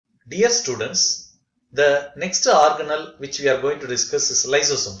Dear students, the next organelle which we are going to discuss is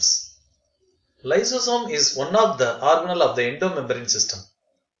lysosomes. Lysosome is one of the organelle of the endomembrane system.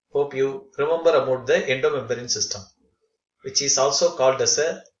 Hope you remember about the endomembrane system, which is also called as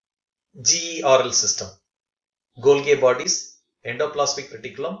a GERL system. Golgi bodies, endoplasmic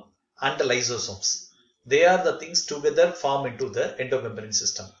reticulum and the lysosomes. They are the things together form into the endomembrane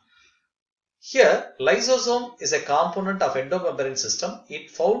system. Here, lysosome is a component of endomembrane system. It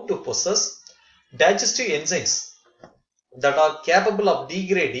found to possess digestive enzymes that are capable of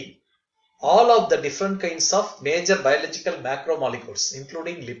degrading all of the different kinds of major biological macromolecules,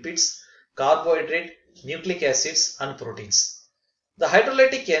 including lipids, carbohydrate, nucleic acids and proteins. The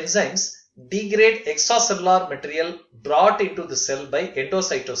hydrolytic enzymes degrade extracellular material brought into the cell by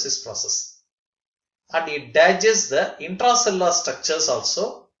endocytosis process, and it digests the intracellular structures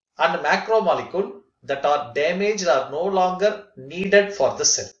also and macromolecule that are damaged or no longer needed for the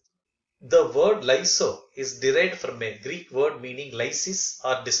cell. The word lyso is derived from a Greek word meaning lysis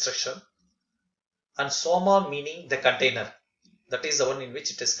or destruction, and soma meaning the container. That is the one in which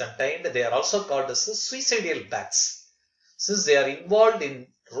it is contained. They are also called as suicidal bags. Since they are involved in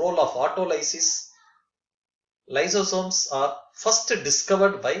role of autolysis, lysosomes are first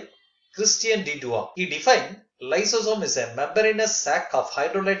discovered by Christian de Duva. He defined lysosome is a membranous sac of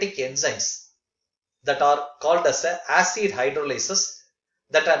hydrolytic enzymes that are called as acid hydrolysis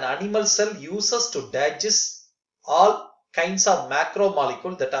that an animal cell uses to digest all kinds of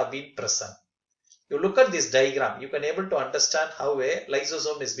macromolecules that have been present. You look at this diagram, you can able to understand how a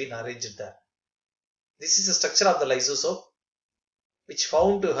lysosome is being arranged there. This is the structure of the lysosome, which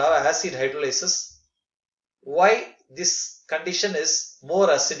found to have acid hydrolysis. Why this condition is more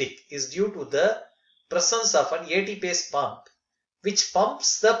acidic is due to the presence of an ATPase pump, which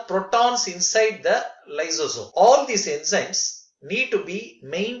pumps the protons inside the lysosome. All these enzymes need to be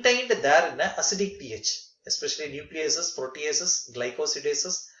maintained there in an acidic pH, especially nucleases, proteases,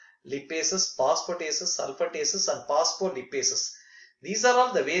 glycosidases, lipases, phosphatases, sulfatases and phospholipases. These are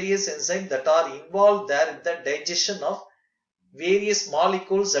all the various enzymes that are involved there in the digestion of various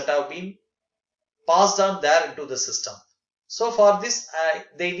molecules that have been passed on there into the system. So for this,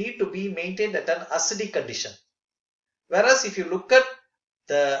 they need to be maintained at an acidic condition. Whereas if you look at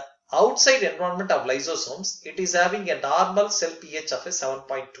the outside environment of lysosomes, it is having a normal cell pH of a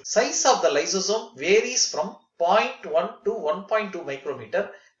 7.2. Size of the lysosome varies from 0.1 to 1.2 micrometer.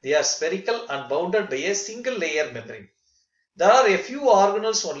 They are spherical and bounded by a single layer membrane. There are a few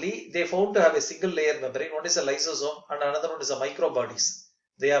organelles only they found to have a single layer membrane. One is a lysosome and another one is a microbodies.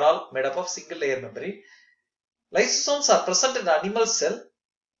 They are all made up of single layer membrane. Lysosomes are present in animal cell,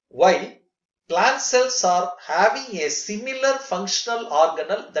 while plant cells are having a similar functional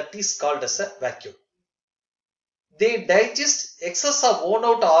organelle that is called as a vacuole. They digest excess of worn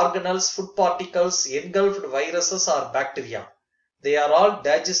out organelles, food particles, engulfed viruses or bacteria. They are all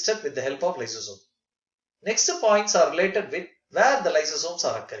digested with the help of lysosome. Next points are related with where the lysosomes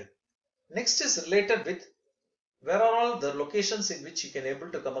are occurring. Next is related with where are all the locations in which you can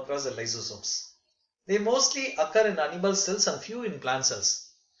able to come across the lysosomes. They mostly occur in animal cells and few in plant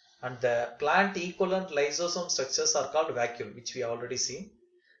cells. And the plant equivalent lysosome structures are called vacuole, which we have already seen.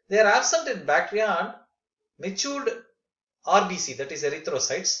 They are absent in bacteria and matured RBC, that is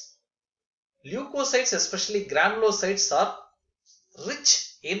erythrocytes. Leukocytes, especially granulocytes, are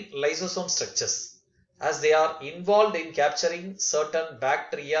rich in lysosome structures as they are involved in capturing certain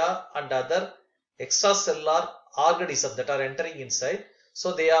bacteria and other extracellular organisms that are entering inside.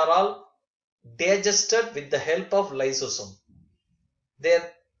 So they are all digested with the help of lysosome.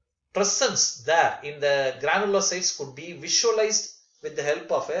 Their presence there in the granulocytes could be visualized with the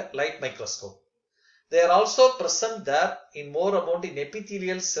help of a light microscope. They are also present there in more amount in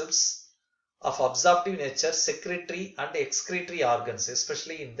epithelial cells of absorptive nature, secretory and excretory organs,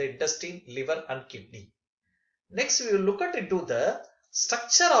 especially in the intestine, liver and kidney. Next, we will look at into the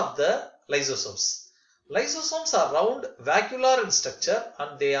structure of the lysosomes. Lysosomes are round, vacuolar in structure,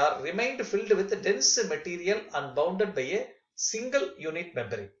 and they are remained filled with dense material and bounded by a single unit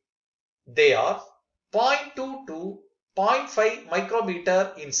membrane. They are 0.2 to 0.5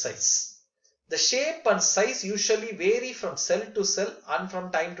 micrometer in size. The shape and size usually vary from cell to cell and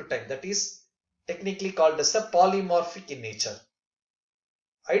from time to time. That is technically called as a polymorphic in nature.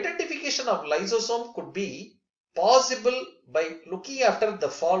 Identification of lysosome could be possible by looking after the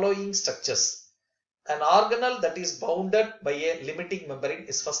following structures. An organelle that is bounded by a limiting membrane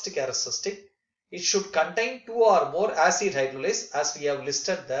is first characteristic. It should contain two or more acid hydrolyses, as we have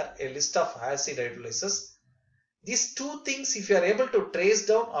listed there, a list of acid hydrolyses. These two things, if you are able to trace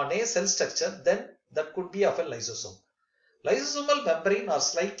down on a cell structure, then that could be of a lysosome. Lysosomal membrane are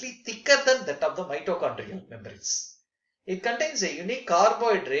slightly thicker than that of the mitochondrial membranes. It contains a unique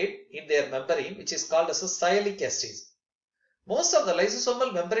carbohydrate in their membrane which is called as a sialic acid. Most of the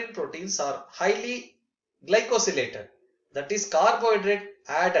lysosomal membrane proteins are highly glycosylated, that is carbohydrate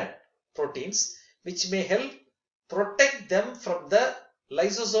added proteins, which may help protect them from the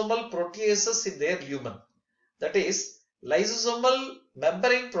lysosomal proteases in their lumen. That is, lysosomal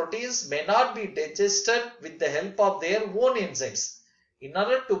membrane proteins may not be digested with the help of their own enzymes. In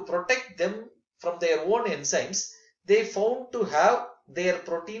order to protect them from their own enzymes, they found to have their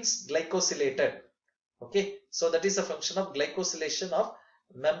proteins glycosylated. Okay, so that is a function of glycosylation of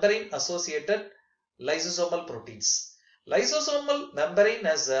membrane associated lysosomal proteins. Lysosomal membrane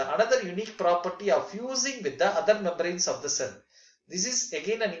has another unique property of fusing with the other membranes of the cell. This is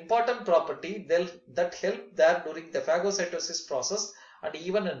again an important property that help there during the phagocytosis process and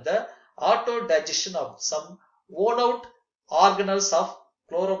even in the autodigestion of some worn out organelles of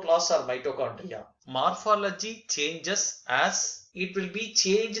chloroplast or mitochondria. Morphology changes as it will be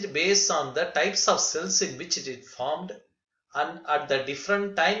changed based on the types of cells in which it is formed and at the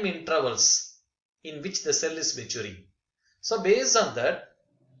different time intervals in which the cell is maturing. So based on that,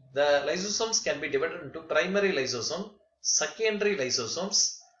 the lysosomes can be divided into primary lysosome, secondary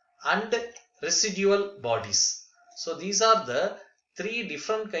lysosomes and residual bodies. So these are the three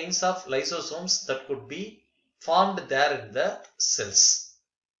different kinds of lysosomes that could be formed there in the cells.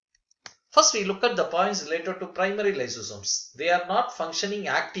 First, we look at the points related to primary lysosomes. They are not functioning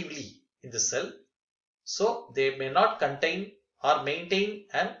actively in the cell, so they may not contain or maintain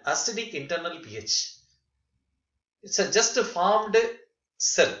an acidic internal pH. It's a just formed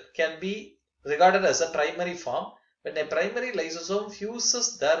cell can be regarded as a primary form. When a primary lysosome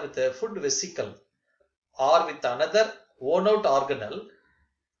fuses there with a food vesicle or with another worn out organelle,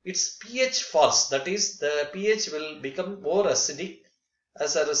 its pH falls. That is, the pH will become more acidic.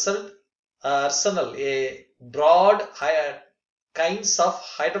 As a result, a broad kinds of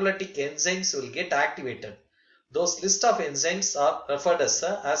hydrolytic enzymes will get activated. Those list of enzymes are referred as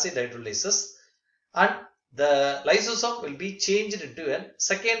acid hydrolases, and the lysosome will be changed into a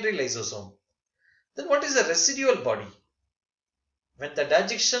secondary lysosome. Then what is a residual body? When the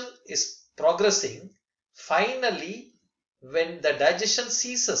digestion is progressing, finally when the digestion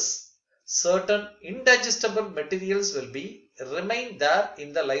ceases, certain indigestible materials will remain there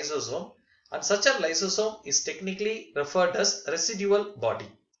in the lysosome, and such a lysosome is technically referred as residual body.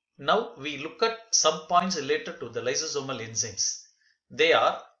 Now we look at some points related to the lysosomal enzymes. They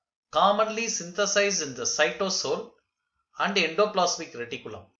are commonly synthesized in the cytosol and endoplasmic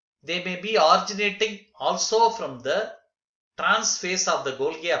reticulum. They may be originating also from the transphase of the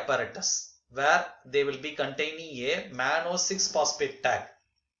Golgi apparatus, where they will be containing a mannose 6-phosphate tag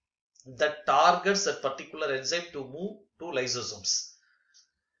that targets that particular enzyme to move to lysosomes.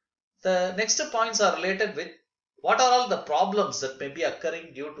 The next points are related with what are all the problems that may be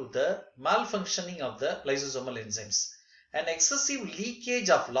occurring due to the malfunctioning of the lysosomal enzymes. An excessive leakage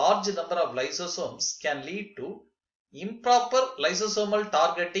of large number of lysosomes can lead to improper lysosomal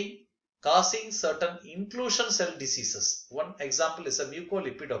targeting, causing certain inclusion cell diseases. One example is a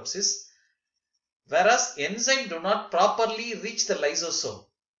mucolipidopsis, whereas enzymes do not properly reach the lysosome,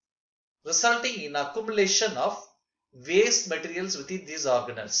 resulting in accumulation of waste materials within these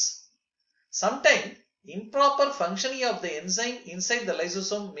organelles. Sometimes improper functioning of the enzyme inside the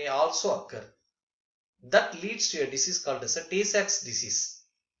lysosome may also occur. That leads to a disease called as a Tay-Sachs disease,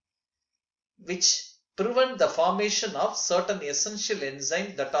 which prevent the formation of certain essential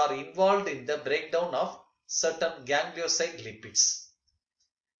enzymes that are involved in the breakdown of certain ganglioside lipids.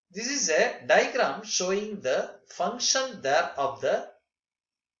 This is a diagram showing the function there of the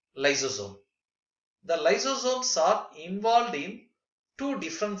lysosome. The lysosomes are involved in two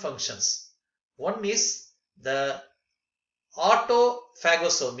different functions. One is the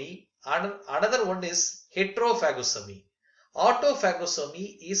autophagosomy and another one is heterophagosomy.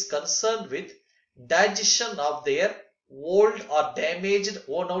 Autophagosomy is concerned with digestion of their old or damaged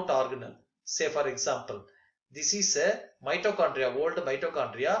worn out organelle. Say for example, this is a mitochondria, old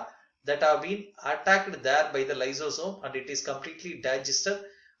mitochondria that have been attacked there by the lysosome and it is completely digested,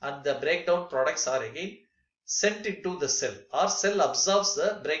 and the breakdown products are again sent into the cell, or cell absorbs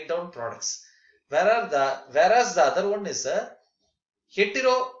the breakdown products. Whereas the other one is a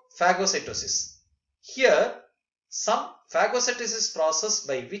heterophagocytosis. Here, some phagocytosis process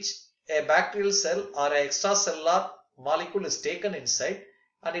by which a bacterial cell or an extracellular molecule is taken inside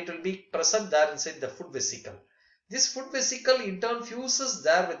and it will be present there inside the food vesicle. This food vesicle in turn fuses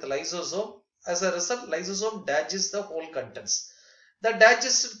there with lysosome. As a result, lysosome digests the whole contents. The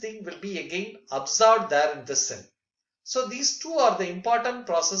digested thing will be again absorbed there in the cell. So these two are the important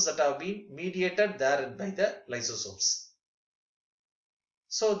processes that have been mediated therein by the lysosomes.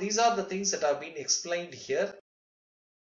 So these are the things that have been explained here.